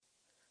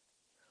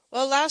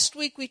Well, last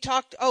week we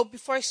talked,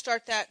 before I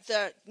start that,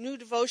 the new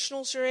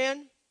devotionals are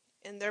in,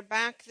 and they're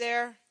back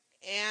there.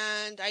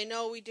 And I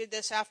know we did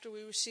this after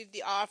we received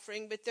the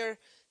offering, but they're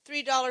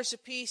 $3 a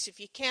piece.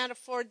 If you can't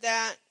afford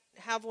that,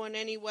 have one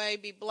anyway,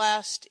 be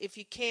blessed. If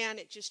you can,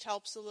 it just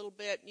helps a little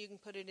bit. You can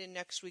put it in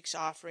next week's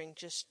offering.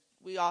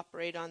 We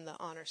operate on the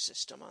honor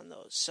system on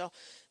those. So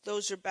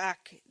those are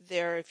back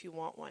there if you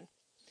want one.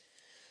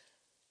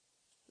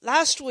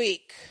 Last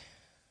week,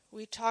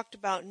 we talked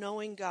about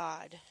knowing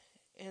God.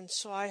 And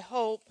so I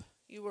hope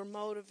you were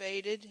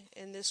motivated,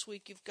 and this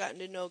week you've gotten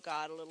to know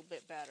God a little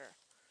bit better.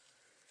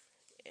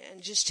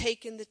 And just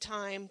taking the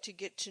time to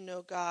get to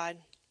know God.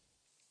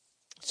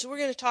 So we're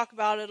going to talk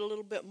about it a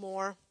little bit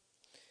more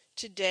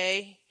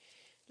today.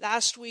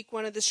 Last week,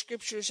 one of the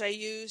scriptures I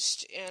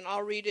used, and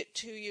I'll read it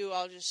to you.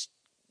 I'll just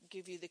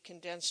give you the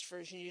condensed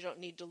version. You don't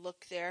need to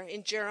look there.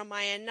 In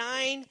Jeremiah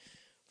 9,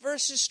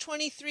 verses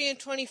 23 and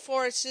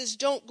 24, it says,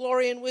 "Don't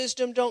glory in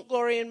wisdom, don't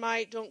glory in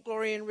might, don't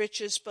glory in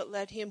riches, but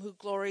let him who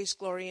glories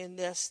glory in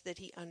this, that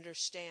he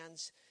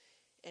understands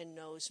and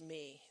knows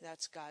me."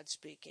 That's God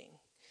speaking.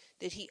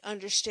 That he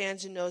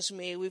understands and knows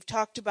me. We've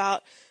talked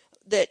about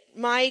that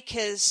Mike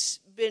has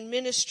been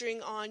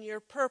ministering on your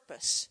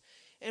purpose.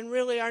 And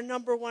really our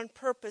number one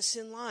purpose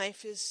in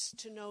life is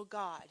to know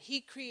God.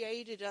 He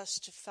created us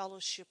to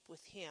fellowship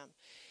with him.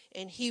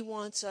 And he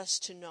wants us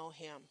to know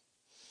him.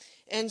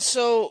 And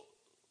so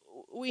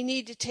we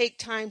need to take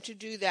time to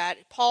do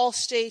that. Paul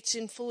states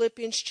in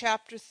Philippians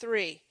chapter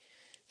 3,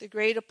 the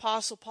great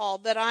apostle Paul,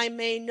 that I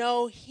may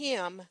know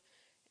him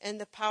and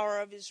the power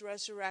of his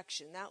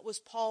resurrection. That was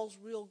Paul's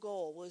real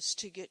goal, was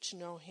to get to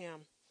know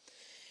him.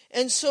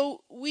 And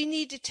so we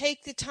need to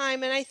take the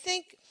time, and I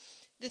think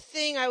the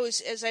thing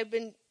as I've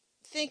been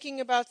thinking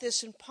about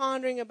this and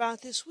pondering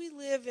about this, we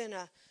live in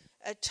a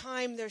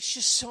time there's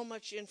just so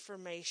much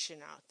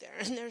information out there,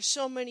 and there's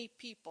so many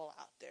people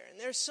out there, and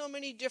there's so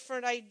many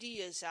different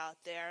ideas out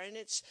there, and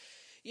it's,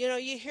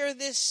 you hear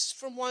this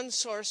from one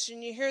source,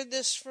 and you hear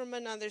this from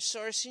another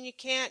source, and you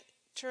can't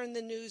turn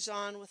the news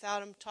on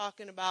without them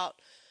talking about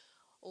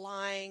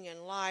lying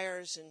and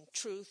liars and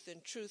truth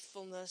and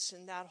truthfulness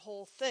and that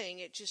whole thing.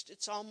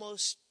 It's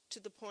almost to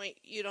the point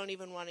you don't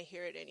even want to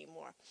hear it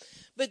anymore.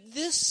 But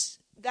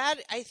that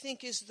I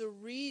think is the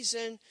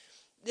reason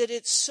that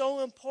it's so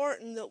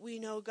important that we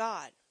know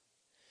God.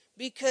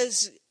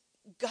 Because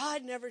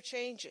God never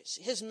changes.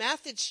 His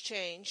methods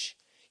change,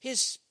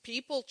 his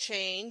people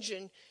change,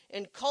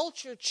 and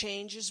culture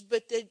changes,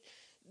 but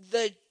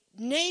the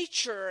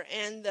nature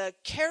and the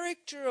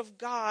character of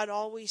God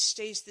always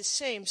stays the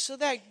same. So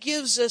that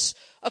gives us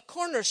a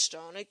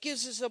cornerstone. It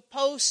gives us a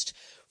post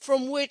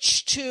from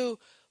which to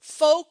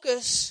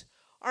focus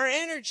our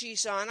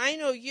energies on. I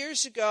know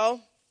years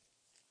ago,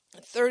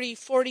 30,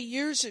 40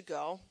 years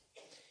ago,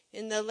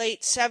 in the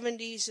late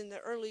 70s and the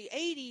early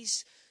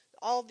 80s,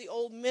 all the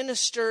old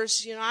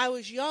ministers, I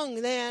was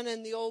young then,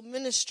 and the old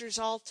ministers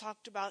all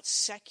talked about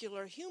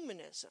secular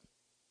humanism.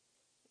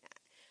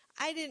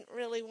 I didn't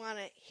really want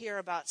to hear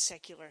about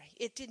secular.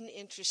 It didn't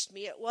interest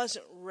me. It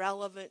wasn't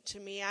relevant to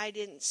me. I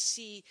didn't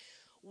see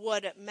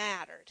what it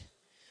mattered.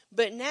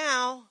 But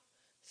now,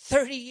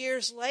 30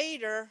 years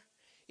later,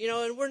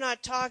 and we're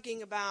not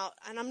talking about,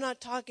 and I'm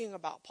not talking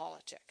about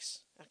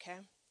politics, okay?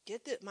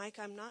 Get that, Mike,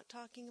 I'm not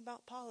talking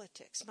about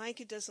politics.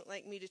 Mike doesn't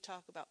like me to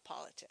talk about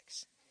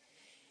politics.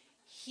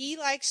 He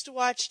likes to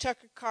watch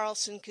Tucker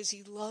Carlson because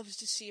he loves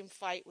to see him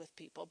fight with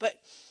people.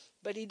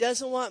 But he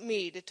doesn't want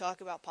me to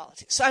talk about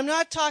politics. So I'm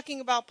not talking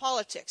about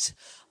politics.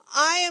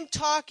 I am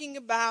talking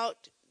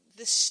about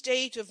the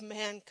state of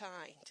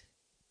mankind.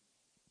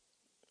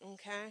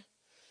 Okay?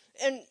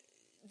 And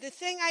the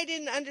thing I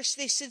didn't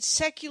understand, they said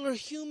secular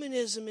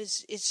humanism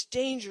it's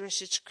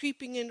dangerous. It's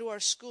creeping into our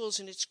schools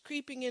and it's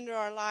creeping into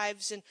our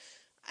lives. And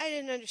I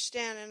didn't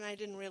understand and I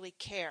didn't really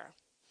care.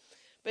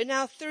 But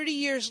now 30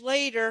 years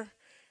later,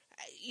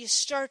 you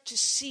start to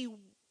see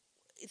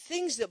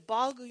things that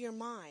boggle your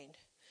mind.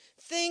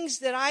 Things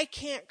that I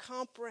can't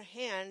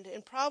comprehend,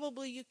 and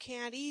probably you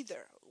can't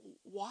either.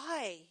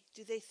 Why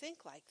do they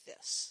think like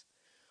this?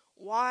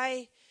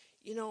 Why,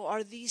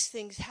 are these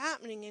things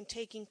happening and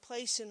taking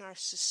place in our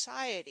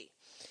society?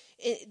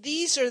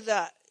 These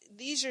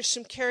are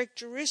some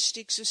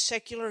characteristics of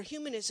secular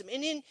humanism.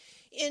 And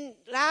in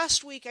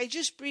last week, I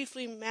just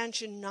briefly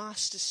mentioned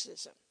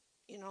Gnosticism.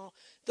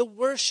 The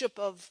worship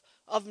of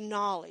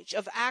knowledge,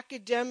 of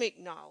academic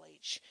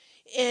knowledge,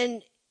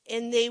 and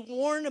they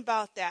warn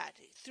about that.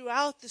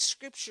 Throughout the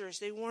scriptures,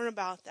 they warn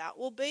about that.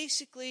 Well,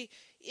 basically,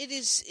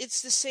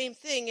 it's the same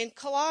thing. In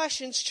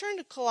Colossians, turn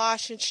to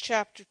Colossians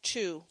chapter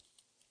 2.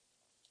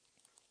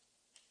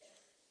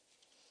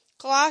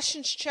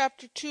 Colossians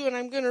chapter 2, and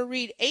I'm going to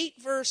read 8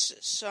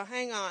 verses, so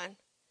hang on.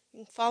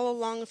 You can follow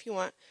along if you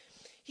want.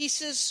 He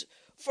says,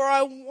 "For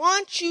I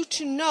want you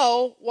to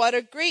know what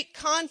a great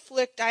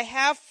conflict I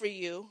have for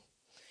you,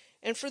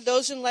 and for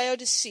those in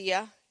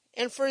Laodicea,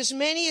 and for as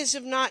many as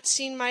have not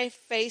seen my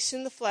face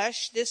in the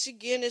flesh," this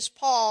again is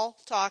Paul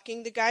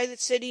talking, the guy that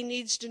said he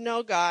needs to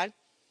know God,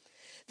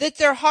 "that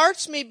their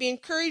hearts may be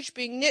encouraged,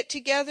 being knit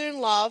together in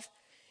love,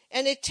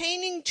 and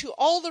attaining to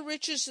all the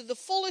riches of the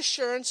full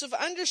assurance of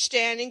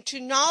understanding, to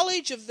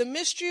knowledge of the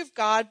mystery of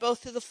God,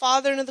 both of the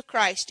Father and of the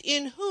Christ,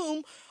 in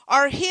whom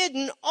are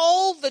hidden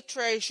all the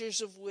treasures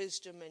of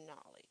wisdom and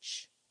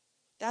knowledge.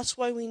 That's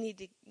why we need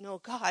to know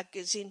God,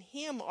 because in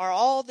Him are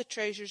all the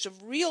treasures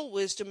of real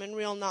wisdom and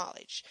real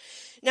knowledge.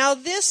 Now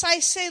this I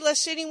say,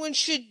 lest anyone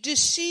should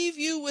deceive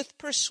you with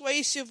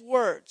persuasive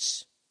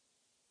words.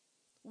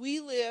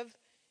 We live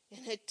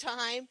in a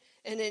time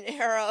and an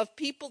era of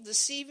people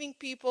deceiving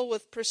people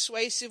with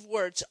persuasive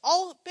words.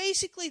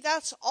 Basically,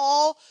 that's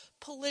all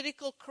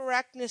political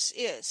correctness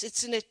is.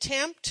 It's an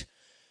attempt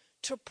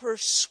to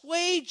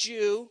persuade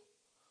you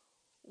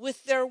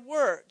with their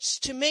words,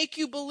 to make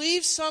you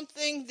believe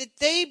something that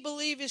they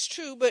believe is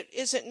true but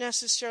isn't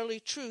necessarily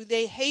true.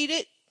 They hate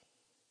it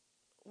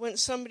when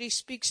somebody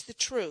speaks the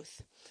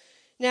truth.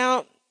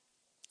 Now,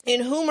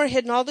 in whom are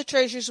hidden all the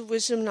treasures of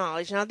wisdom and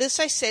knowledge. Now this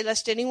I say,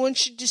 lest anyone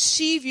should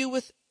deceive you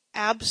with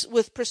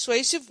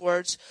persuasive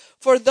words.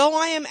 For though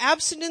I am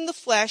absent in the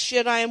flesh,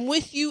 yet I am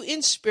with you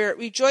in spirit,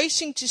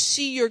 rejoicing to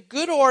see your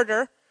good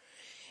order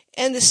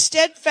and the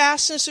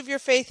steadfastness of your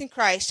faith in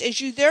Christ. As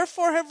you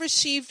therefore have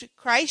received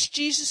Christ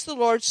Jesus the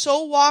Lord,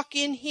 so walk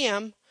in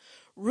Him,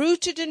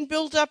 rooted and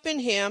built up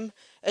in Him,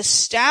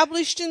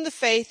 established in the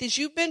faith, as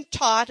you've been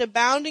taught,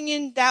 abounding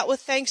in that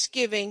with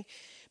thanksgiving.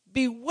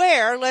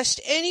 Beware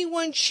lest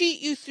anyone cheat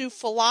you through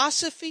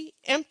philosophy,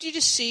 empty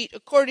deceit,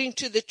 according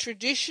to the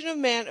tradition of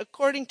man,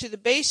 according to the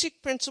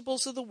basic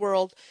principles of the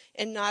world,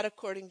 and not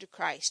according to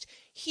Christ.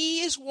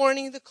 He is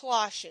warning the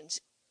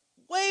Colossians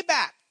way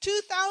back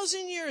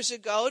 2,000 years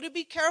ago to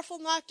be careful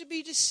not to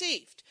be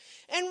deceived.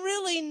 And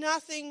really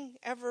nothing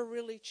ever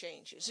really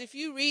changes. If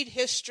you read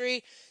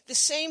history, the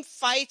same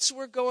fights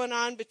were going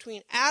on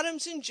between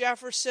Adams and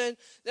Jefferson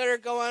that are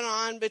going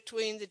on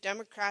between the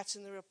Democrats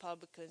and the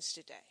Republicans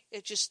today.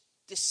 It's just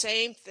the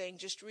same thing,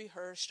 just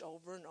rehearsed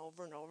over and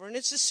over and over. And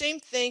it's the same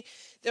thing.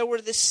 There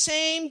were the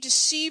same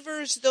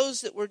deceivers,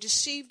 those that were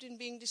deceived and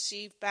being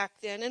deceived back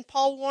then. And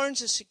Paul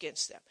warns us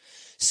against them.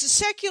 So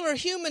secular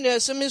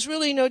humanism is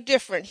really no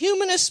different.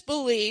 Humanists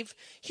believe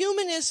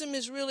humanism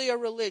is really a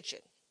religion.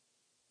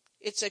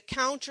 It's a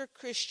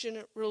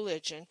counter-Christian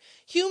religion.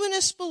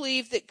 Humanists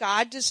believe that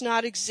God does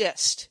not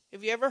exist.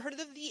 Have you ever heard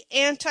of the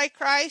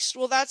Antichrist?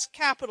 Well, that's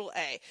capital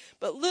A.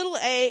 But little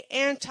a,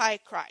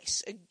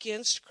 Antichrist,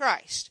 against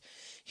Christ.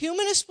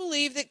 Humanists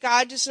believe that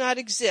God does not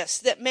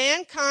exist, that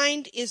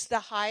mankind is the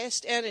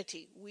highest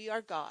entity. We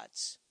are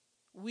gods.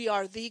 We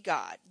are the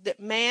God, that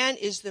man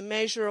is the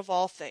measure of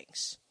all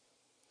things.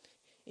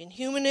 In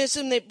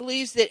humanism, they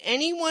believe that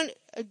anyone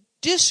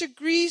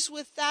disagrees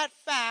with that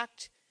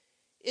fact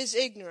is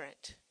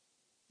ignorant,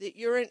 that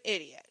you're an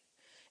idiot.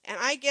 And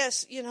I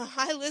guess,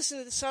 I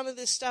listen to some of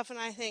this stuff and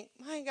I think,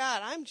 my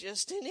God, I'm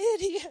just an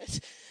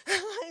idiot.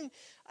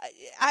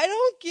 I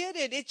don't get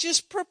it. It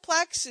just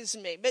perplexes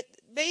me. But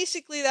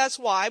basically that's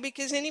why,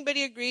 because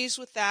anybody agrees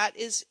with that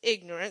is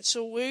ignorant.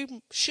 So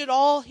we should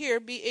all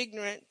here be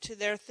ignorant to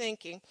their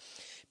thinking.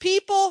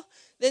 People,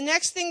 the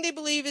next thing they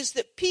believe is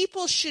that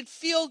people should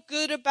feel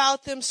good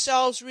about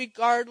themselves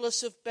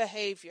regardless of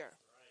behavior.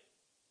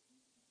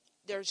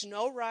 There's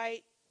no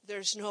right.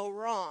 There's no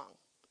wrong.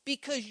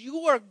 Because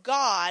you are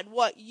God,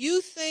 what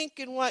you think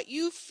and what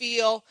you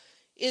feel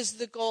is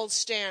the gold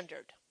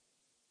standard.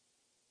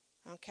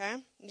 Okay?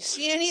 You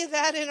see any of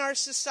that in our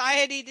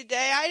society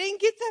today? I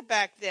didn't get that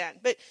back then.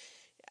 But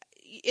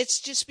it's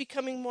just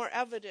becoming more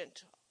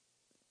evident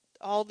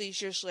all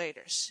these years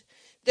later.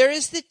 There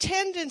is the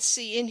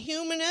tendency in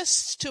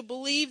humanists to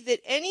believe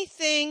that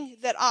anything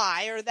that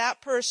I or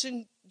that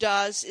person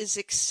does is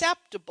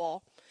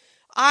acceptable.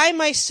 I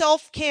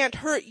myself can't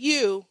hurt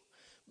you,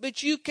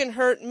 but you can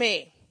hurt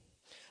me.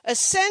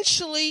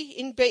 Essentially,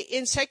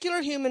 in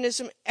secular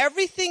humanism,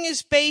 everything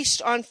is based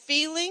on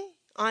feeling,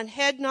 on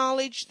head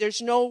knowledge.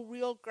 There's no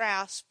real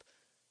grasp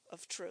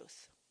of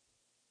truth.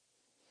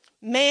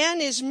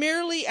 Man is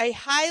merely a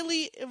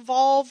highly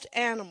evolved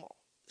animal.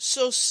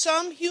 So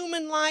some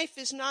human life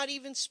is not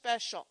even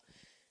special.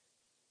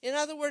 In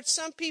other words,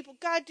 some people,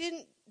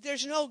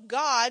 there's no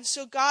God,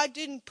 so God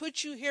didn't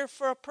put you here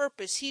for a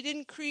purpose. He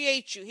didn't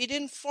create you. He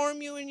didn't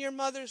form you in your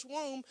mother's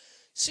womb.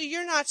 So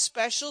you're not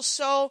special,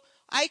 so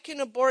I can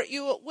abort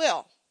you at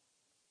will.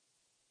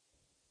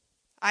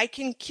 I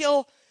can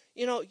kill,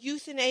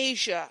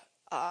 euthanasia,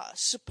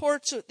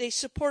 they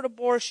support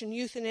abortion,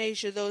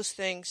 euthanasia, those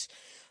things.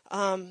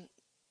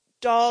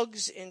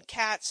 Dogs and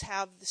cats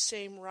have the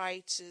same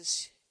rights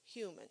as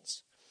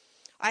humans.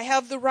 I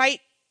have the right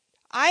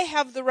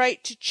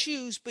to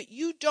choose, but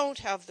you don't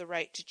have the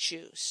right to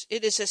choose.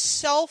 It is a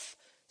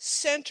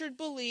self-centered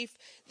belief.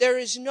 There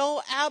is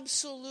no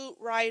absolute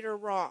right or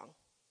wrong.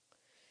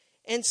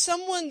 And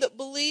someone that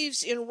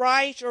believes in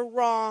right or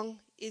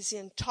wrong is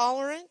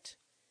intolerant,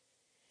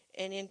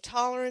 and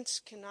intolerance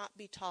cannot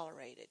be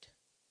tolerated.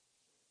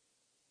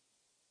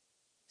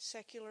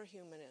 Secular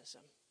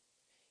humanism.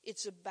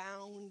 It's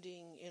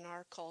abounding in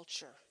our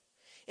culture.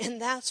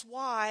 And that's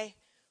why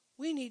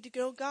we need to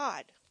know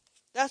God.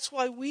 That's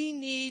why we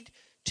need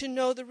to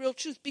know the real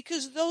truth,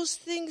 because those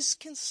things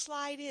can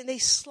slide in. They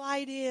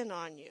slide in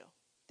on you.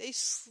 They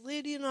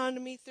slid in onto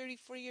me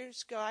 34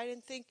 years ago. I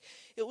didn't think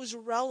it was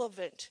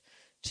relevant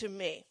to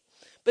me.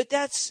 But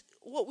that's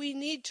what we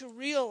need to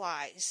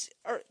realize.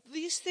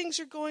 These things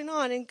are going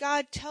on, and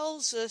God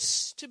tells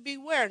us to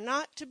beware,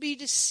 not to be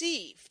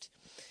deceived.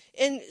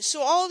 And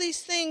so all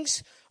these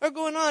things are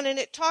going on, and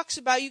it talks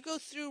about, you go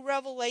through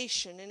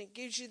Revelation, and it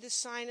gives you the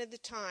sign of the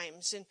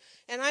times.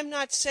 And I'm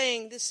not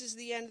saying this is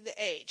the end of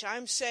the age.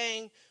 I'm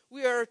saying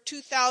we are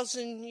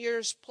 2,000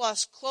 years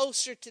plus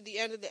closer to the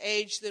end of the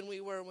age than we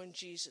were when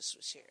Jesus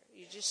was here.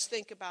 You just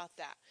think about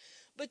that.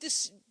 But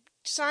this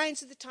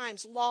signs of the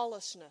times,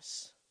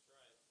 lawlessness.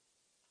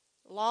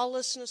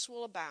 Lawlessness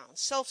will abound.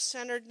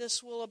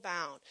 Self-centeredness will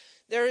abound.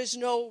 There is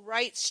no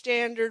right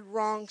standard,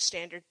 wrong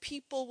standard.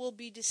 People will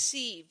be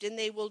deceived, and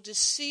they will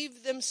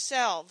deceive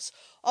themselves.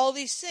 All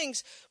these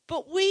things.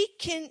 But we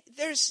can,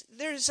 there's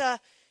a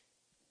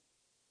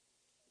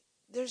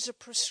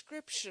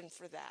prescription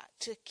for that,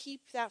 to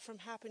keep that from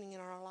happening in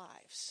our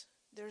lives.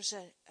 There's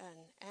an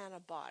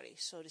antibody,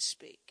 so to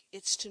speak.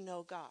 It's to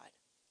know God.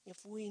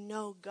 If we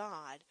know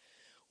God,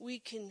 we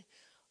can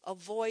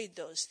avoid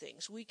those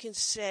things. We can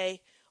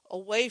say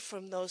away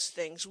from those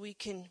things. We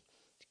can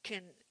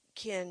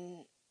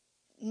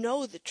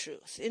know the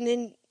truth. And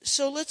then,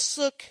 so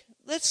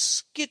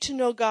let's get to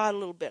know God a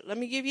little bit. Let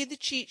me give you the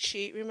cheat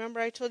sheet. Remember,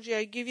 I told you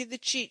I'd give you the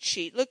cheat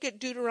sheet. Look at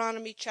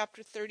Deuteronomy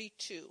chapter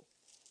 32.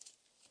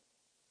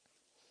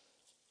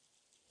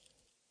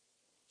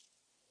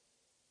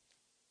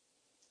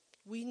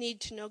 We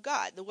need to know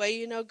God. The way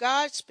you know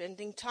God,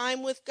 spending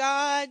time with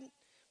God,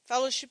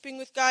 fellowshipping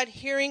with God,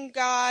 hearing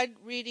God,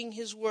 reading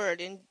His Word.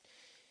 And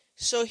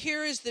so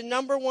here is the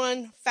number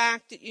one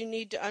fact that you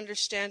need to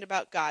understand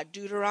about God.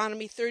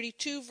 Deuteronomy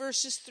 32,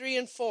 verses 3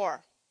 and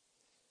 4.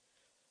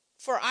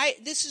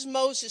 This is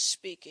Moses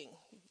speaking.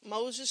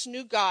 Moses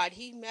knew God.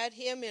 He met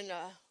Him in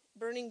a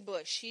burning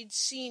bush. He'd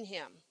seen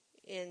Him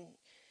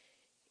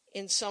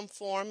in some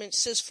form. And it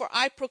says, "For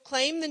I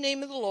proclaim the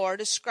name of the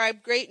Lord,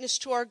 ascribe greatness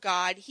to our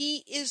God.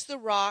 He is the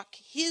rock.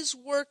 His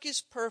work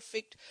is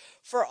perfect.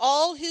 For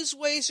all His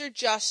ways are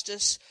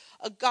justice,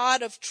 a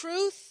God of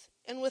truth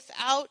and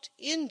without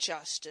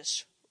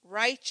injustice.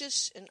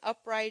 Righteous and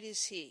upright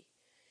is He."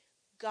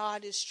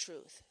 God is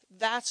truth.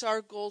 That's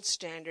our gold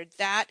standard.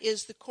 That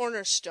is the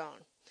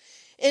cornerstone.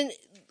 And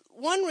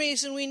one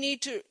reason we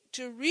need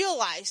to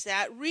realize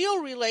that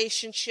real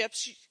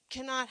relationships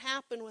cannot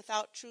happen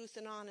without truth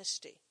and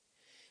honesty.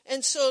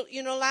 And so,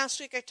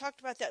 last week I talked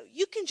about that.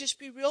 You can just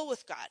be real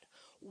with God.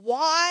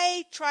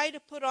 Why try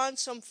to put on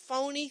some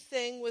phony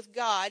thing with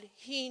God?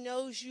 He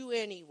knows you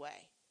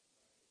anyway.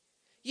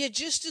 You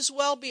just as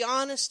well be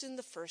honest in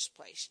the first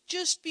place.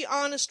 Just be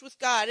honest with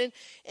God.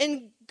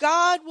 And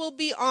God will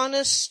be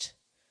honest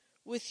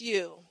with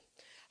you.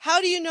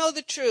 How do you know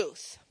the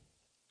truth?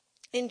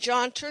 Turn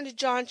to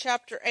John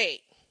chapter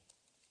 8.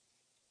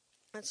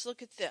 Let's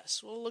look at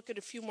this. We'll look at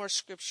a few more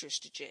scriptures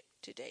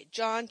today.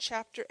 John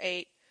chapter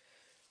 8,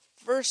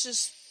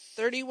 verses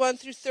 31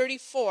 through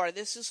 34.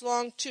 This is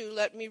long too.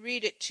 Let me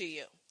read it to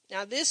you.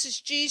 Now this is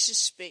Jesus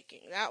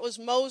speaking. That was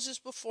Moses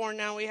before.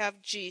 Now we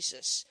have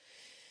Jesus.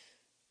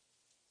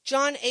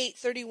 John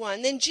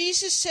 8:31. Then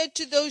Jesus said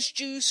to those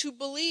Jews who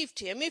believed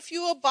Him, "If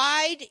you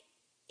abide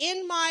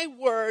in my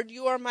word,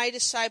 you are my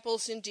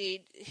disciples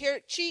indeed."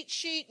 Here, cheat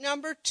sheet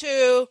number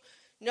 2.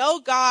 Know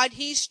God.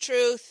 He's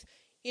truth.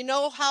 You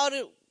know how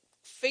to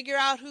figure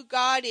out who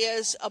God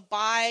is.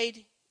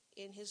 Abide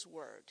in His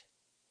word.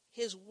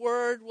 His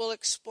word will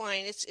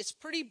explain. It's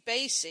pretty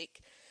basic.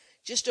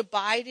 Just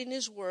abide in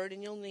His word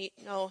and you'll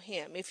know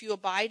Him. If you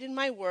abide in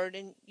my word,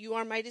 and you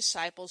are my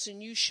disciples,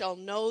 and you shall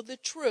know the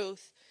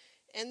truth,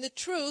 and the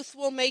truth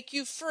will make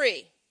you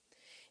free.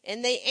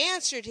 And they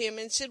answered Him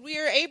and said, "We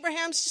are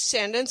Abraham's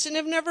descendants and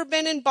have never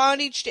been in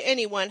bondage to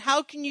anyone.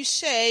 How can you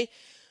say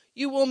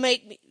you will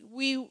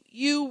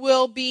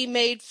be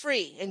made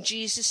free?" And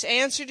Jesus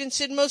answered and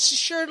said, "Most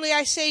assuredly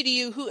I say to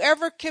you,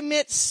 whoever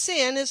commits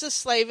sin is a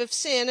slave of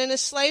sin, and a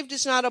slave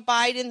does not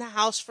abide in the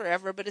house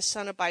forever, but a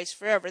son abides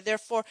forever.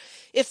 Therefore,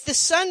 if the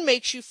Son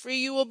makes you free,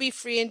 you will be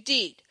free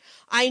indeed.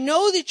 I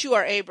know that you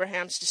are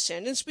Abraham's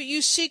descendants, but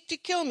you seek to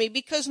kill me,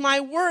 because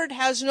my word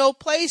has no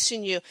place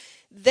in you."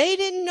 They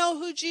didn't know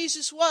who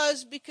Jesus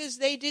was because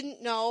they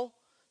didn't know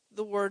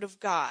the word of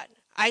God.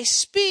 "I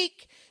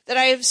speak that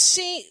I have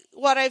seen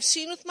what I have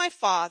seen with my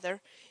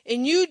Father,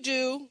 and you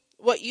do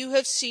what you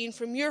have seen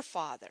from your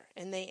father."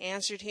 And they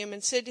answered Him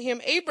and said to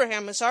Him,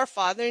 "Abraham is our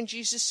father." And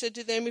Jesus said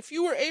to them, "If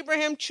you were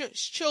Abraham's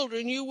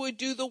children, you would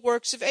do the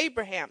works of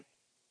Abraham.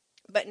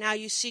 But now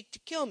you seek to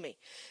kill me,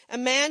 a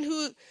man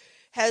who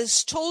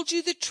has told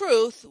you the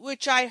truth,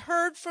 which I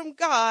heard from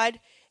God,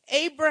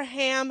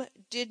 Abraham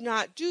did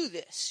not do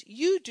this.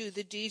 You do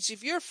the deeds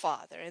of your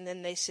father. And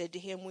then they said to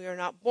him, we are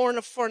not born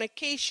of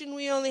fornication.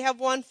 We only have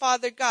one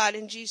Father, God.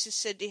 And Jesus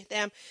said to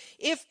them,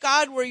 if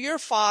God were your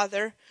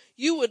father,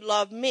 you would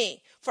love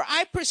me. For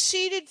I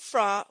proceeded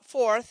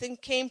forth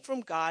and came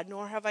from God,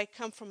 nor have I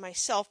come from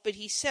myself, but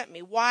he sent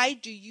me. Why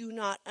do you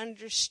not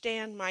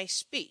understand my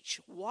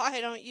speech? Why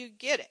don't you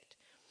get it?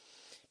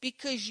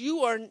 Because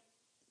you are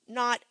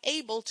not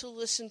able to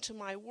listen to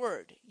my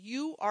word.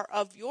 You are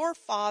of your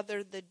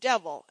father the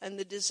devil, and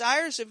the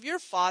desires of your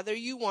father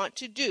you want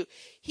to do.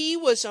 He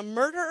was a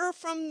murderer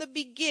from the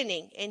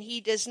beginning, and he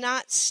does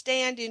not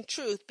stand in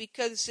truth,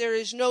 because there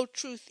is no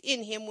truth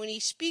in him. When he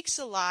speaks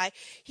a lie,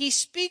 he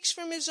speaks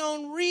from his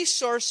own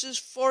resources,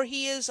 for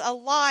he is a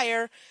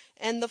liar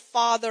and the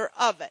father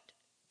of it.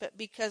 But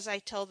because I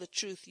tell the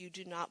truth, you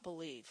do not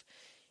believe.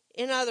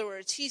 In other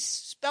words, he's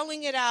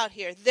spelling it out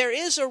here. There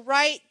is a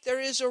right,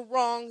 there is a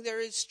wrong, there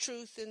is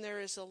truth, and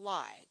there is a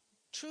lie.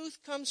 Truth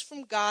comes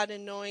from God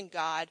and knowing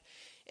God,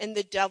 and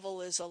the devil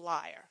is a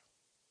liar.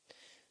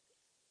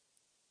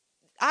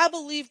 I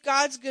believe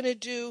God's going to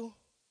do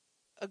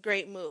a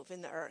great move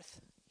in the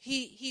earth.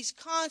 He's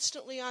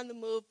constantly on the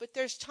move, but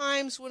there's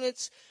times when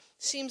it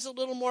seems a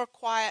little more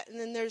quiet, and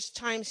then there's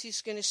times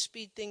he's going to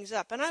speed things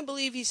up. And I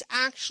believe he's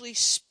actually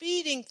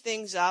speeding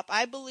things up.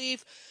 I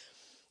believe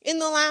in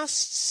the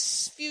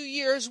last few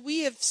years,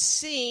 we have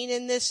seen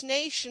in this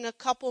nation a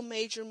couple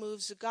major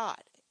moves of God.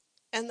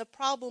 And the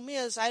problem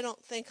is, I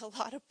don't think a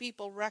lot of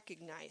people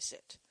recognize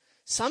it.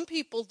 Some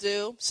people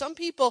do. Some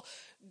people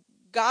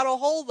got a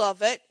hold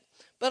of it.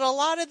 But a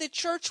lot of the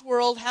church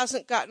world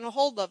hasn't gotten a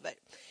hold of it.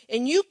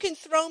 And you can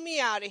throw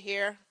me out of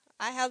here.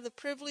 I have the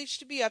privilege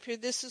to be up here.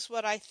 This is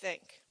what I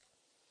think.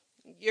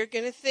 You're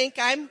going to think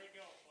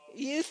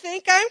you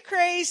think I'm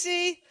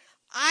crazy.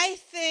 I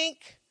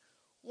think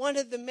one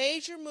of the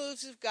major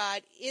moves of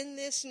God in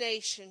this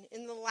nation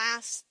in the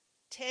last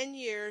 10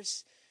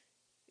 years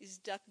is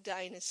Duck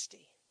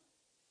Dynasty.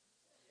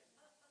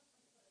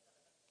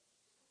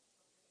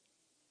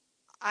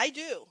 I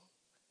do.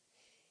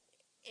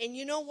 And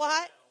you know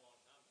what?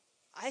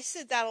 I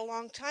said that a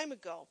long time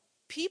ago.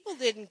 People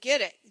didn't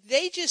get it.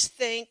 They just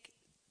think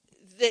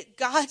that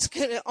God's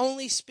going to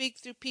only speak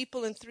through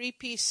people in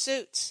three-piece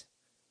suits.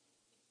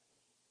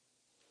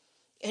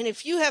 And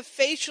if you have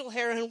facial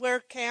hair and wear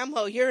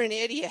camo, you're an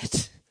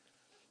idiot.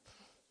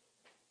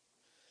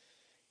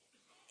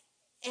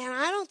 And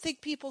I don't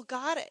think people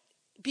got it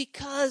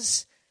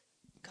because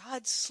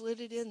God slid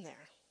it in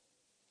there.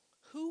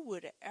 Who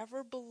would have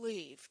ever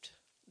believed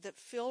that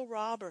Phil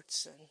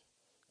Robertson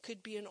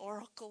could be an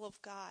oracle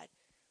of God?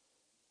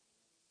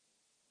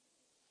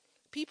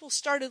 People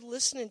started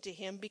listening to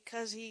him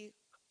because he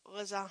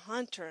was a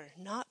hunter,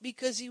 not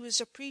because he was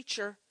a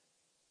preacher.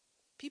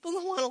 People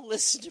don't want to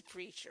listen to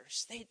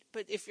preachers.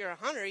 But if you're a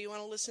hunter, you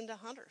want to listen to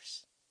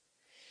hunters.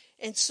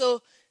 And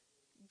so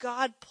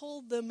God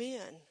pulled them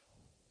in,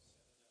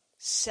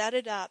 set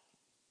it up,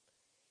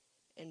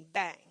 and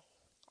bang,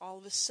 all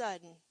of a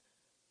sudden,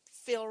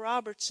 Phil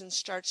Robertson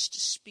starts to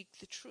speak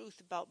the truth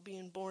about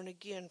being born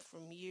again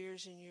from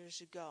years and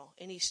years ago.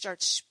 And he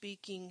starts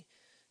speaking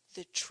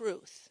the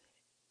truth.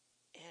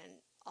 And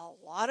a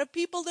lot of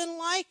people didn't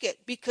like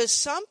it because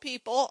some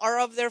people are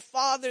of their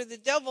father, the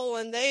devil,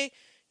 and they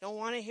don't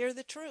want to hear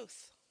the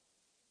truth.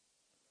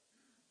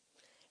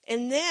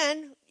 And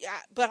then,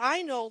 but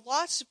I know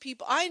lots of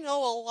people. I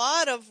know a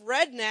lot of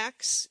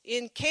rednecks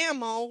in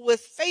camo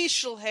with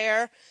facial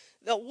hair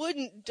that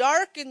wouldn't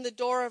darken the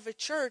door of a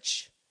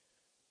church,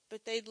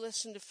 but they'd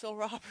listen to Phil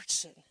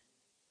Robertson.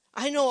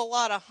 I know a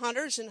lot of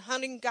hunters and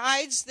hunting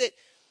guides that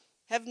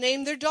have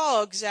named their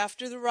dogs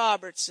after the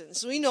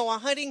Robertsons. We know a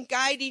hunting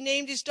guide, he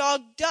named his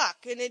dog Duck,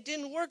 and it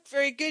didn't work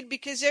very good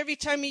because every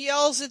time he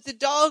yells at the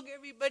dog,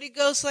 everybody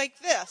goes like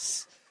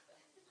this.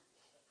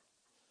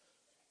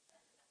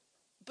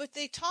 But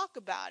they talk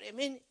about him.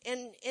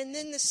 And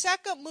then the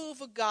second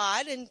move of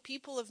God, and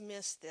people have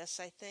missed this,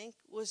 I think,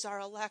 was our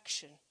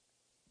election.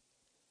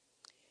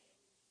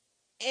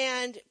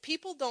 And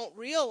people don't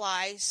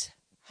realize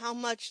how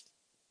much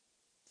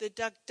the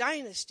Duck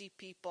Dynasty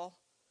people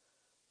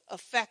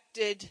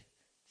affected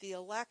the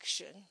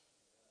election.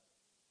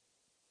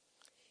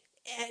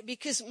 And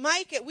because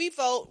Mike,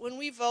 when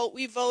we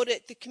vote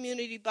at the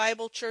Community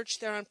Bible Church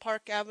there on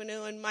Park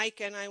Avenue, and Mike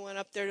and I went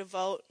up there to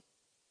vote.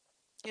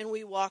 And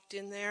we walked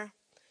in there,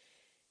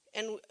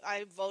 and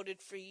I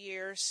voted for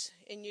years,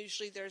 and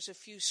usually there's a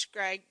few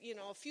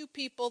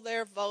people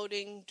there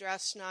voting,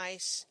 dressed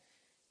nice.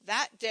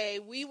 That day,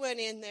 we went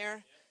in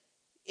there,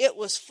 it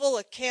was full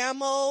of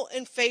camo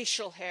and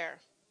facial hair.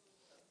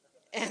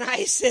 And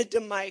I said to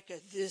Micah,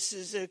 this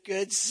is a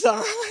good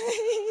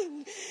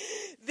sign.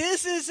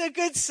 This is a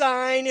good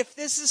sign. If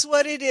this is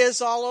what it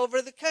is all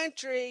over the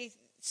country,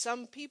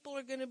 some people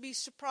are going to be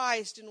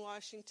surprised in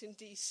Washington,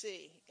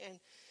 D.C., and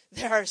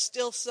there are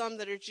still some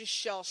that are just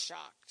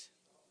shell-shocked.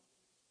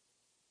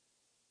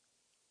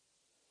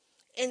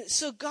 And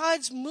so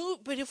God's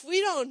moved, but if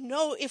we don't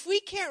know, if we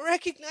can't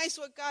recognize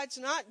what God's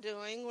not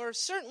doing, we're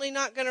certainly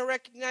not going to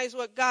recognize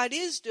what God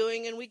is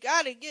doing, and we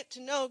got to get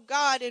to know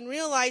God and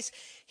realize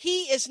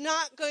He is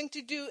not going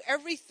to do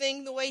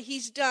everything the way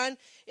He's done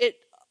it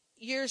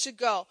years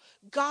ago.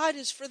 God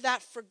is for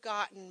that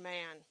forgotten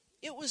man.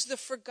 It was the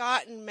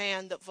forgotten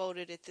man that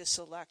voted at this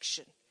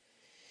election.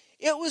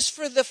 It was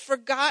for the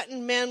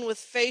forgotten men with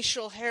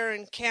facial hair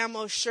and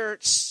camo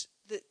shirts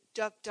that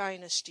Duck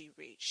Dynasty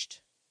reached.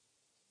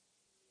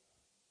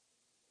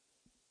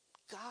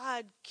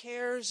 God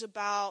cares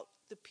about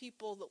the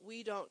people that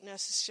we don't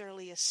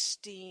necessarily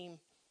esteem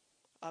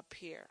up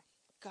here.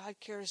 God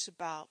cares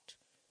about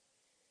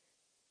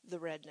the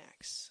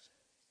rednecks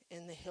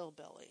and the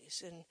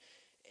hillbillies and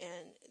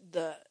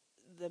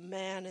the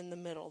man in the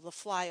middle, the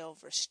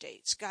flyover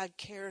states. God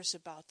cares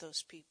about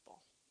those people.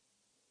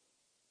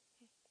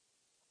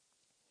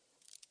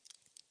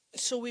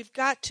 So we've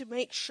got to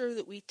make sure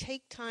that we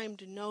take time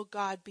to know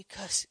God,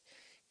 because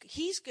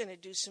He's going to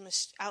do some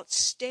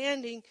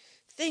outstanding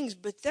things,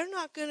 but they're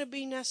not going to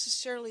be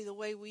necessarily the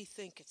way we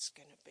think it's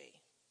going to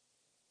be.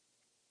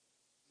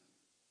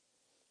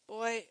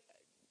 Boy,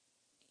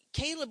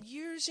 Caleb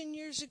years and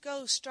years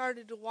ago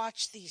started to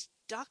watch these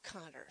duck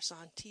hunters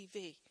on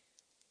TV.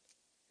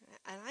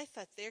 And I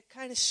thought they're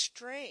kind of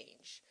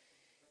strange.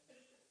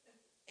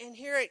 And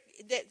here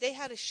they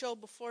had a show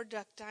before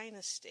Duck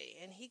Dynasty,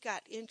 and he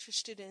got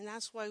interested, and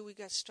that's why we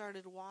got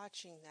started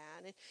watching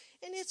that.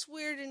 And it's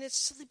weird and it's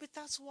silly, but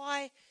that's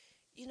why,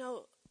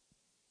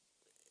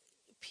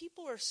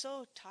 people are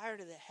so tired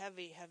of the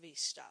heavy, heavy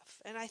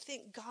stuff. And I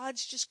think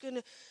God's just going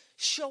to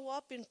show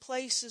up in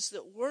places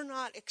that we're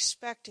not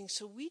expecting,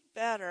 so we'd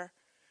better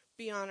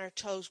be on our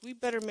toes. We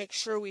better make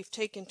sure we've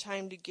taken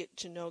time to get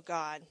to know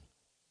God.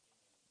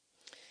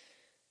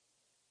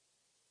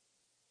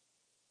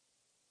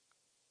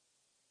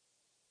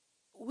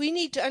 We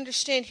need to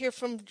understand here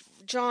from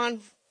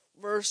John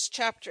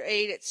chapter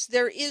 8,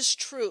 there is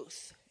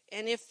truth.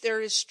 And if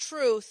there is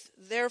truth,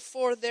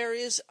 therefore there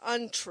is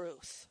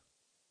untruth.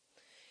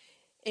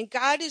 And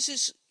God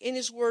is in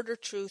His word or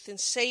truth, and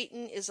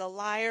Satan is a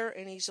liar,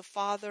 and he's a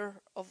father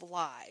of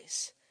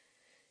lies.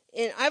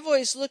 And I've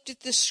always looked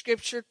at this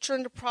scripture.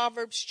 Turn to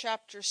Proverbs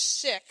chapter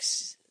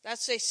 6.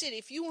 That's what I said.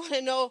 If you want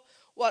to know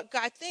what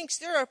God thinks,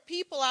 there are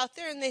people out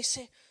there, and they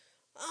say,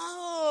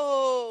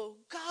 oh,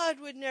 God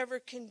would never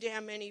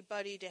condemn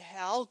anybody to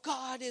hell.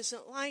 God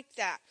isn't like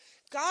that.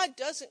 God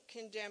doesn't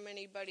condemn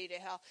anybody to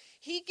hell.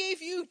 He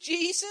gave you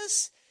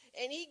Jesus,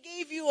 and He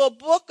gave you a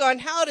book on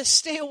how to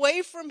stay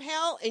away from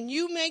hell, and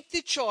you make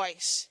the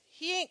choice.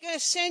 He ain't going to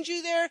send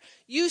you there.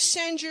 You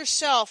send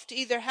yourself to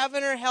either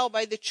heaven or hell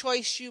by the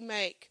choice you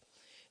make,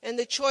 and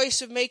the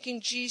choice of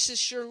making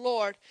Jesus your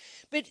Lord.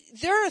 But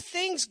there are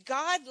things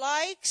God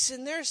likes,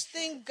 and there's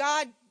things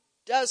God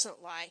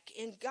doesn't like,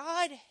 and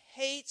God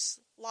hates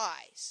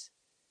lies.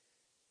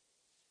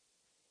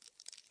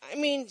 I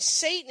mean,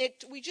 Satan,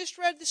 we just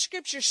read the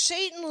scripture,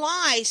 Satan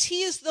lies.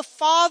 He is the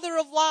father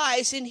of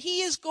lies, and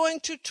he is going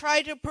to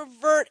try to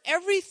pervert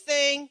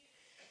everything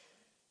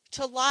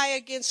to lie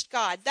against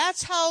God.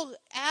 That's how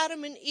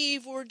Adam and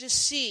Eve were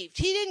deceived.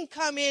 He didn't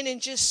come in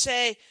and just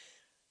say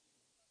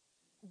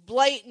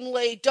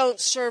blatantly, don't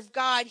serve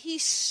God. He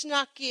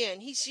snuck in.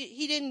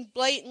 He didn't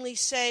blatantly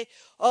say,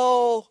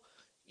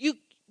 you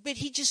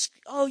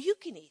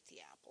can eat the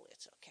apple.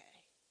 It's okay.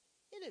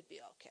 It'd be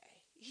okay.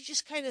 He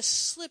just kind of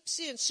slips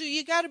in. So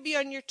you got to be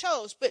on your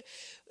toes. But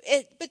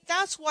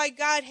that's why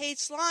God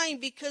hates lying,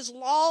 because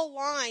all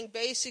lying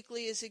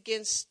basically is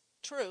against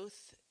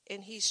truth,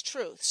 and He's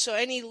truth. So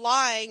any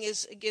lying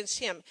is against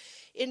Him.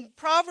 In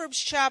Proverbs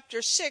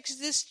chapter 6,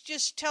 this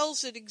just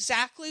tells it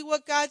exactly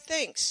what God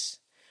thinks.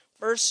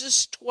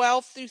 Verses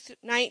 12 through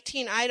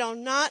 19, I do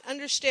not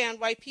understand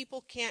why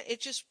people can't.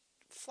 It's just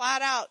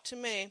flat out to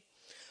me.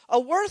 A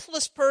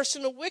worthless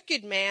person, a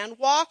wicked man,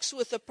 walks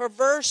with a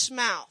perverse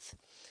mouth.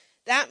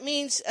 That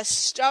means a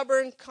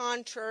stubborn,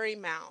 contrary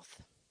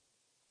mouth.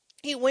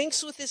 He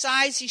winks with his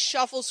eyes, he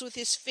shuffles with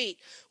his feet.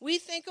 We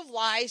think of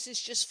lies as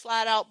just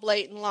flat out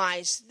blatant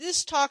lies.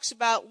 This talks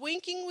about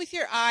winking with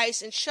your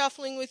eyes and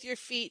shuffling with your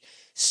feet,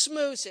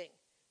 smoozing.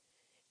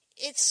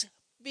 It's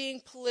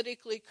being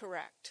politically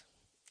correct.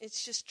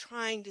 It's just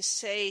trying to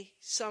say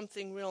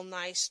something real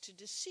nice to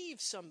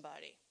deceive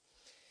somebody.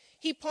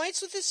 He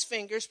points with his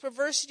fingers,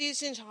 perversity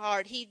is in his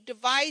heart. He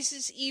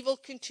devises evil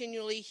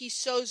continually. He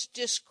sows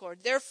discord.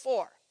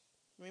 Therefore,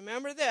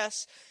 remember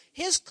this,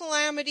 his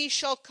calamity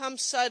shall come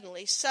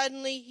suddenly.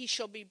 Suddenly he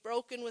shall be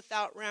broken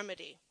without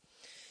remedy.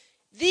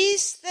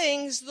 These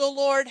things the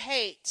Lord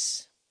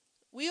hates.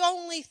 We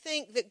only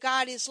think that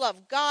God is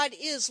love. God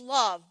is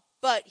love,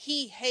 but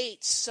He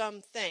hates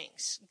some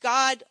things.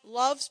 God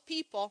loves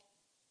people.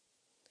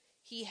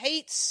 He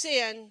hates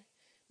sin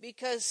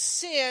because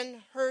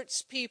sin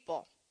hurts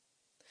people.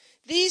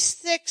 These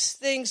 6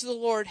 things the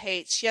Lord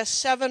hates. Yes,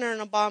 7 are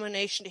an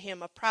abomination to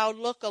Him. A proud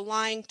look, a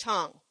lying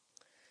tongue,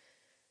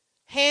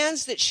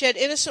 hands that shed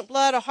innocent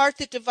blood, a heart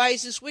that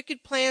devises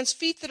wicked plans,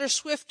 feet that are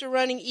swift to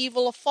running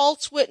evil, a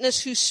false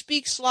witness who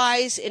speaks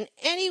lies, and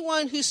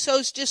anyone who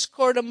sows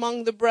discord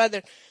among the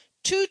brethren.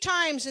 2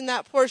 times in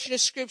that portion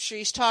of Scripture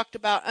he's talked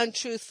about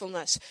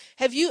untruthfulness.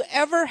 Have you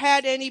ever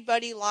had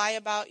anybody lie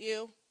about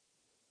you?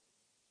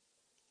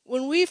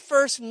 When we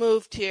first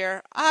moved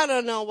here, I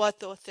don't know what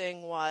the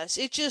thing was.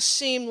 It just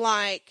seemed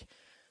like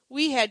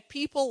we had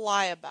people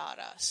lie about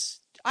us.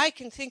 I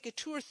can think of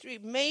 2 or 3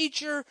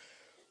 major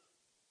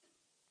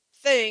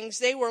things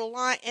they were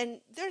lying,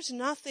 and there's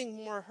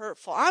nothing more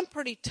hurtful. I'm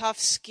pretty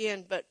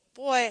tough-skinned, but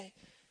boy,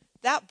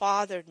 that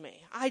bothered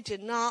me. I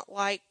did not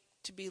like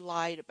to be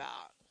lied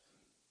about.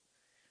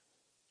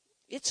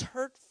 It's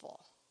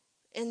hurtful,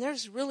 and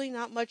there's really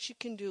not much you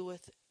can do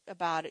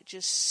about it.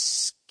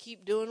 Just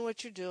keep doing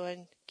what you're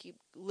doing, keep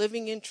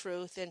living in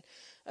truth, and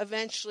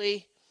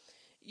eventually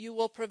you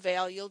will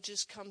prevail. You'll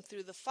just come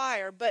through the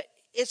fire. But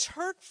it's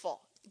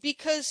hurtful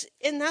because,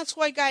 and that's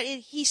why God,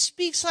 he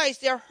speaks lies.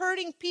 They're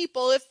hurting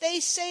people. If they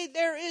say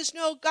there is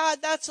no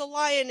God, that's a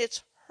lie, and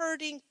it's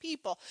hurting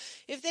people.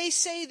 If they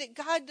say that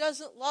God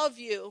doesn't love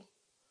you,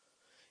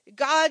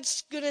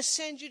 God's going to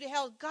send you to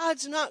hell,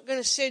 God's not going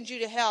to send you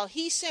to hell.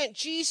 He sent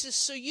Jesus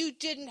so you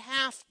didn't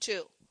have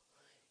to.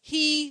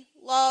 He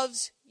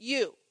loves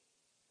you.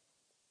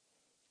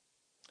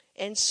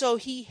 And so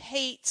he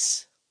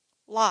hates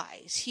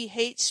lies. He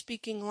hates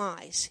speaking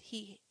lies.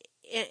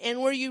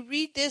 And where you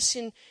read this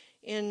in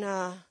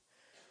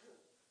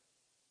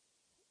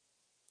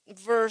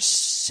verse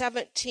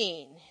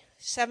 17,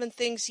 7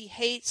 things he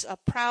hates: a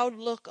proud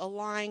look, a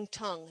lying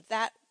tongue.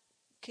 That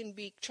can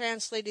be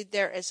translated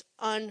there as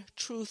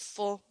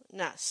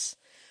untruthfulness.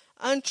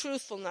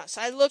 Untruthfulness.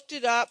 I looked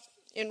it up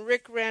in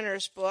Rick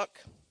Renner's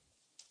book,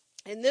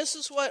 and this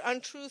is what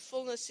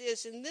untruthfulness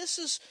is, and this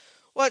is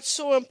what's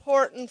so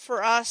important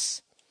for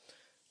us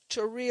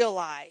to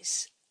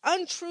realize.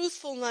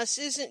 Untruthfulness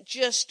isn't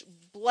just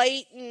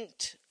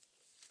blatant,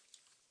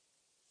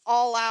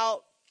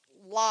 all-out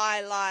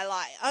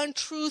lie.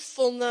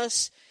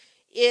 Untruthfulness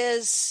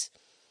is,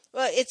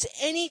 well, it's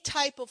any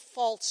type of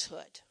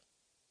falsehood.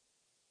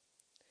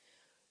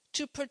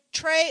 To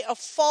portray a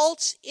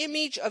false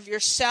image of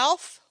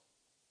yourself,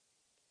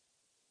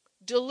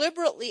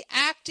 deliberately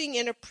acting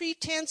in a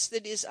pretense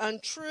that is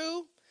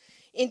untrue,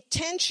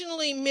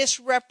 intentionally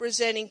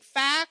misrepresenting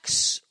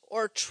facts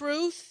or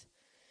truth.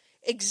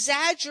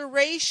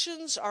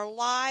 Exaggerations are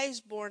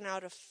lies born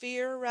out of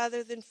fear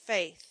rather than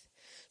faith.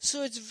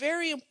 So it's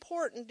very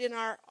important in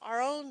our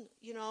own,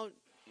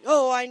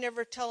 I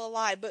never tell a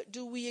lie, but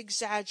do we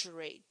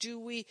exaggerate? Do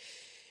we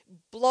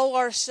blow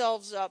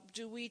ourselves up?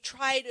 Do we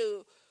try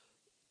to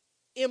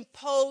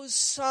impose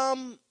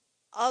some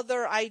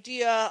other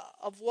idea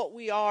of what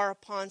we are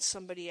upon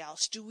somebody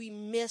else? Do we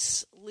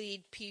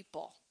mislead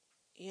people?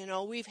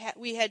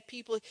 We had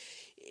people,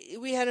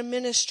 we had a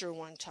minister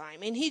one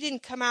time, and he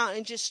didn't come out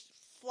and just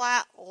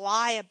flat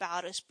lie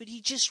about us, but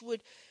he just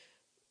would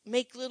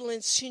make little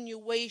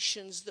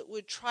insinuations that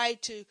would try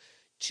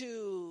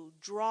to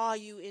draw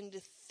you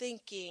into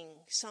thinking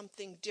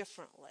something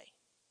differently.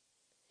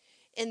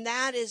 And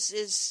that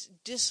is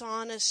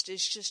dishonest,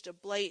 is just a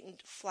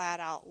blatant,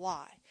 flat-out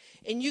lie.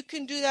 And you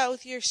can do that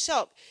with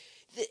yourself.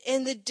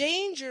 And the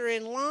danger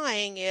in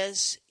lying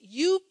is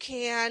you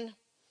can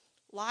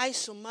lie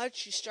so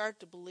much you start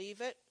to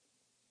believe it.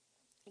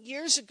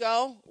 Years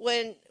ago,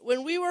 when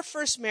we were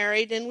first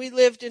married and we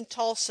lived in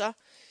Tulsa,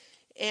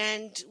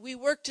 and we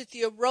worked at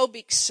the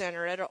aerobics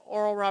center at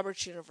Oral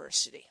Roberts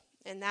University,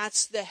 and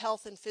that's the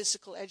health and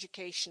physical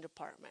education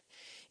department.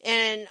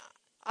 And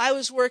I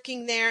was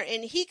working there,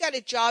 and he got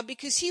a job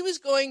because he was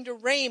going to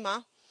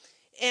Rhema,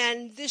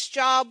 and this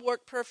job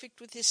worked perfect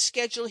with his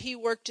schedule. He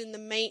worked in the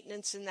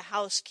maintenance and the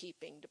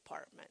housekeeping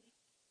department.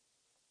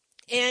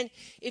 And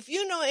if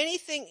you know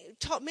anything,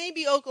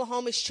 maybe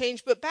Oklahoma's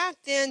changed, but back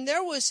then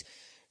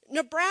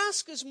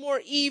Nebraska's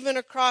more even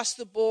across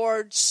the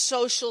board,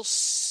 social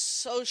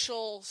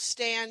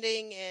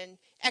standing and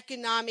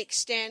economic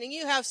standing.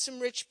 You have some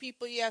rich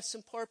people, you have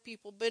some poor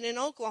people, but in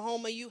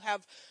Oklahoma you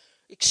have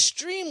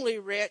extremely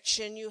rich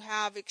and you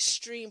have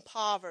extreme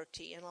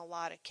poverty in a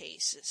lot of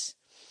cases.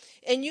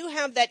 And you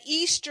have that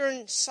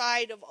eastern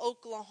side of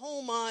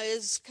Oklahoma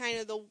is kind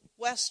of the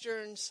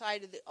western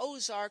side of the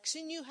Ozarks,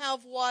 and you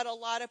have what a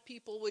lot of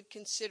people would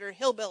consider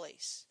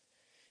hillbillies.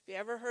 Have you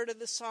ever heard of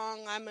the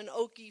song, "I'm an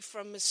Okie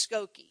from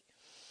Muskogee"?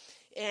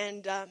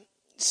 And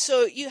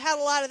so you had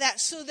a lot of that.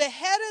 So the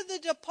head of the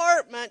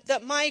department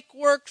that Mike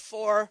worked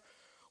for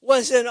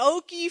was an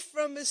Okie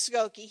from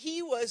Muskogee.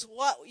 He was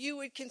what you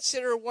would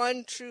consider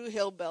one true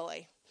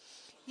hillbilly.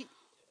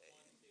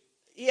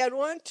 He had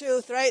one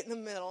tooth right in the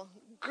middle.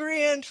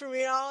 Grinned for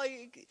me all.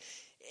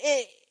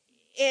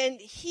 And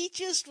he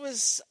just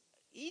was,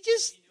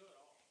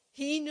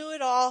 he knew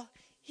it all.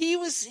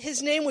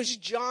 His name was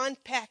John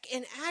Peck,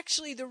 and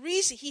actually the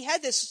reason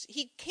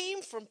he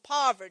came from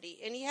poverty,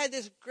 and he had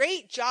this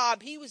great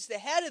job. He was the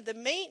head of the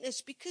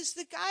maintenance because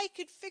the guy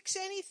could fix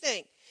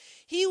anything.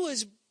 He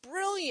was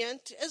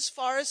brilliant as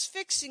far as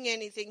fixing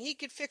anything. He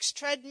could fix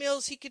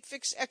treadmills, he could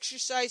fix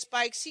exercise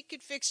bikes, he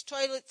could fix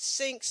toilet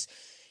sinks,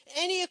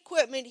 any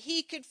equipment,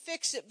 he could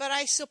fix it. But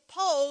I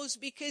suppose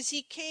because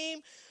he came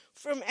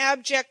from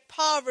abject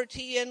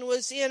poverty and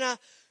was in a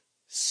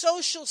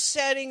social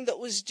setting that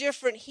was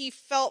different, he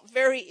felt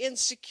very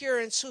insecure,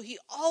 and so he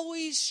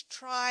always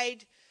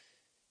tried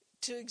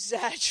to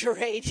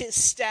exaggerate his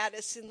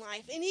status in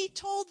life. And he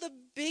told the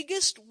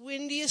biggest,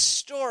 windiest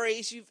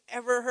stories you've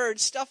ever heard,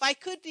 stuff I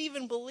couldn't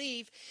even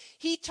believe.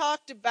 He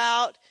talked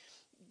about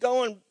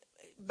going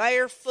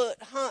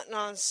barefoot hunting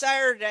on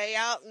Saturday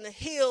out in the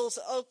hills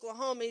of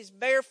Oklahoma. He's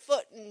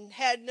barefoot and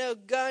had no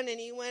gun, and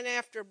he went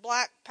after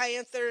Black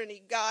Panther, and he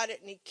got it,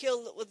 and he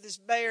killed it with his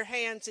bare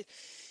hands.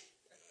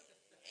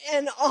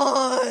 And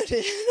on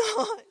and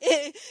on.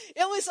 It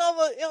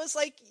was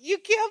like you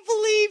can't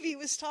believe he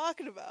was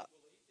talking about.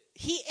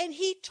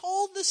 He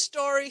told the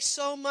story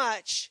so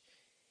much,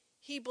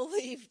 he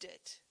believed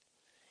it.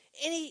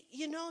 And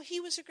he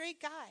was a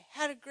great guy,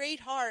 had a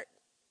great heart.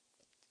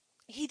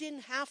 He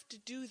didn't have to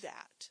do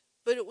that,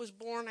 but it was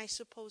born, I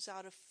suppose,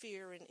 out of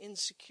fear and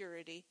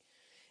insecurity,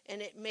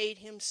 and it made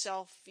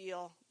himself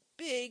feel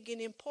big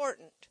and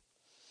important.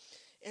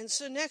 And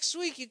so next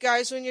week, you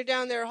guys, when you're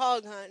down there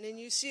hog hunting and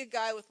you see a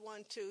guy with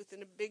one tooth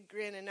and a big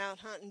grin and out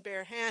hunting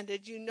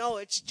barehanded, you know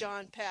it's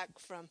John Peck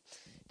from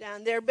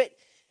down there. But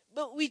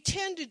we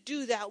tend to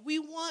do that. We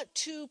want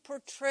to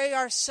portray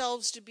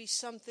ourselves to be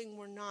something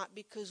we're not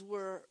because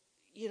we're,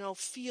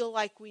 feel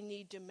like we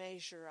need to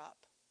measure up.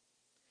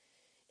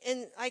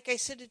 And like I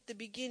said at the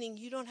beginning,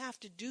 you don't have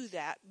to do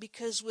that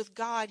because with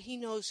God, He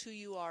knows who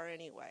you are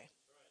anyway.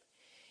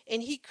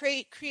 And He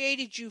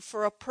created you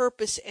for a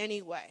purpose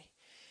anyway.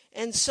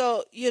 And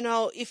so,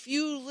 if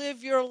you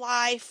live your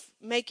life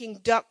making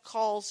duck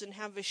calls and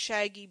have a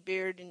shaggy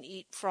beard and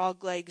eat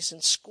frog legs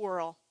and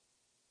squirrel,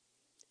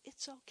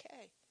 it's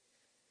okay.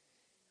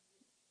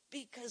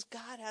 Because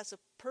God has a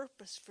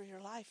purpose for your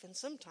life, and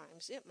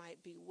sometimes it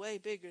might be way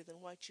bigger than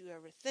what you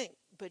ever think.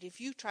 But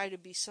if you try to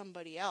be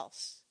somebody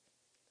else,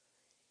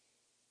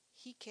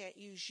 He can't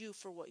use you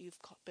for what you've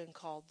been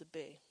called to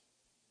be.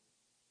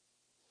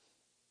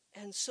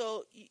 And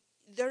so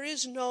there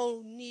is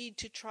no need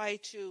to try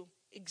to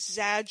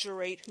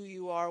exaggerate who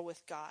you are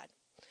with God.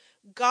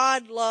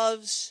 God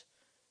loves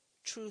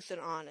truth and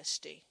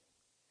honesty.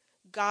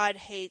 God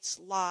hates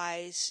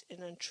lies and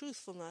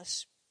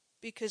untruthfulness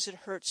because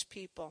it hurts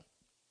people.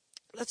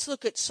 Let's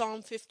look at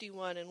Psalm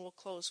 51 and we'll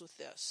close with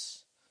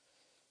this.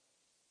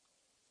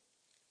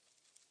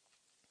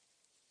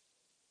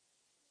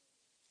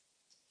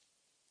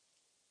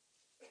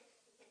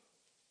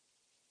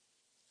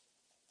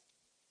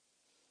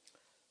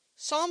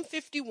 Psalm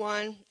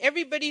 51,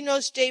 everybody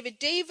knows David.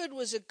 David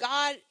was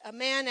a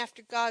man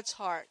after God's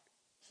heart.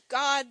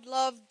 God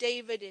loved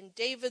David and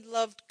David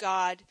loved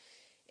God.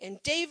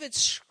 And David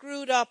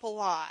screwed up a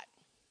lot,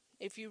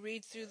 if you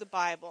read through the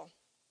Bible.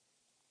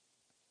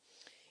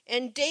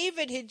 And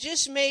David had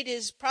just made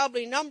his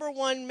probably number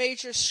one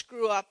major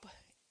screw up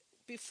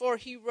before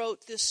he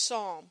wrote this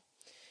psalm.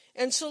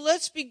 And so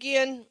let's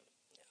begin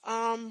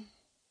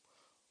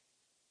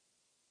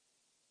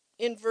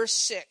in verse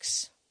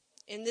 6.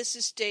 And this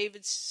is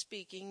David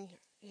speaking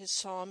his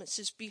psalm. It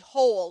says,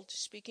 "Behold,"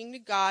 speaking to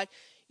God,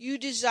 "you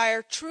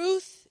desire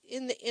truth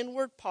in the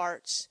inward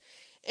parts,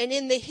 and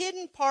in the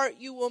hidden part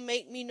you will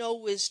make me know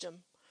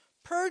wisdom.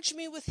 Purge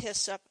me with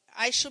hyssop,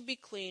 I shall be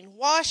clean.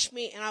 Wash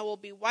me, and I will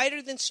be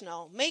whiter than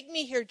snow. Make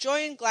me hear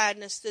joy and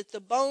gladness, that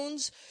the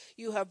bones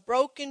you have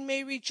broken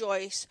may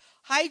rejoice.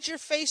 Hide your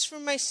face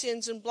from my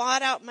sins and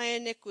blot out my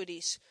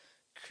iniquities.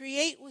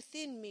 Create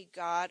within me,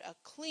 God, a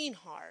clean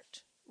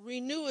heart.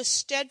 Renew a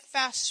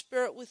steadfast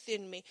spirit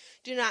within me.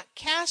 Do not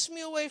cast me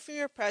away from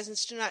your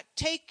presence. Do not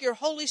take your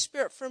Holy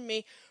Spirit from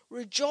me.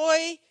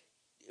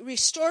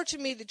 Restore to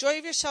me the joy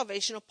of your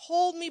salvation.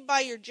 Uphold me by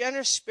your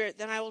generous spirit.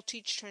 Then I will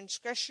teach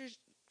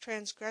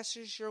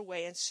transgressors your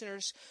way, and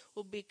sinners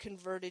will be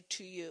converted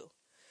to you."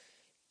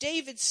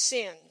 David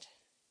sinned.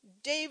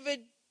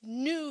 David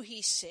knew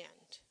he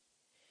sinned.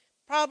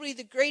 Probably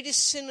the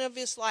greatest sin of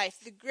his life,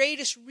 the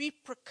greatest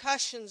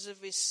repercussions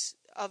of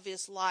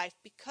his life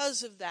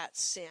because of that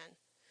sin.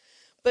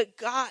 But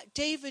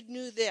David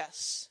knew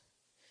this,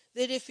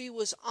 that if he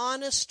was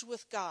honest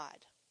with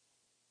God,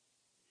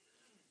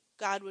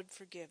 God would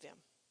forgive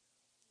him.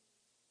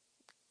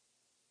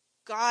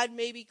 God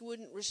maybe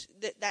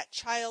that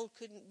child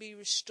couldn't be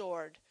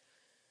restored,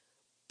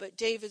 but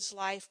David's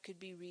life could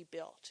be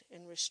rebuilt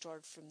and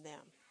restored from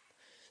them.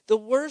 The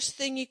worst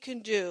thing you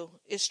can do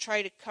is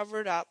try to cover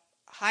it up,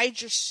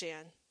 hide your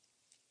sin.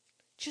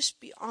 Just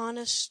be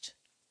honest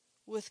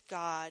with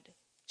God.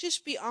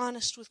 Just be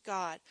honest with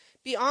God.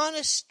 Be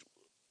honest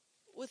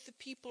with the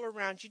people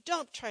around you.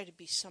 Don't try to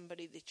be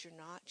somebody that you're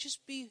not.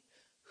 Just be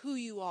who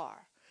you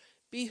are.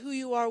 Be who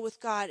you are with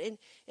God,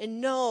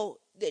 and know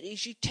that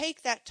as you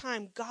take that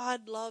time,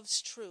 God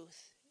loves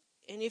truth.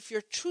 And if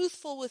you're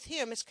truthful with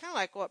Him, it's kind of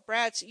like what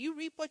Brad said. You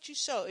reap what you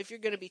sow. If you're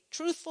going to be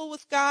truthful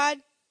with God,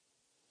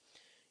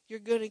 you're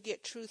going to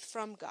get truth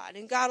from God.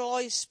 And God will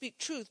always speak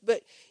truth.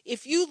 But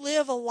if you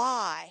live a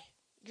lie,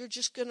 you're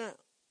just going to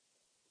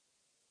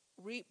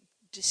reap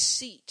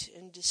deceit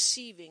and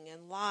deceiving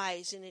and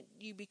lies. And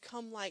you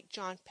become like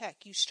John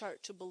Peck. You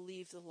start to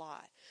believe the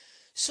lie.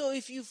 So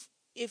if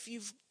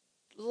you've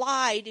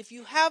lied, if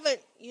you haven't,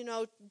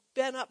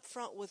 been up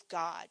front with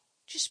God,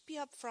 just be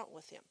up front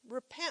with Him.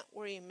 Repent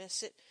where you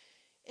miss it.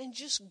 And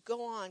just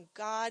go on.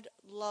 God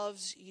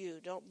loves you.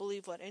 Don't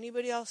believe what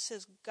anybody else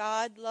says.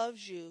 God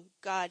loves you.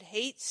 God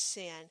hates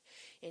sin.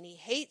 And He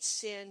hates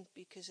sin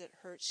because it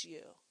hurts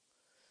you.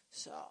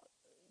 So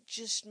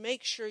just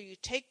make sure you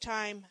take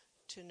time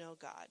to know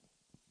God.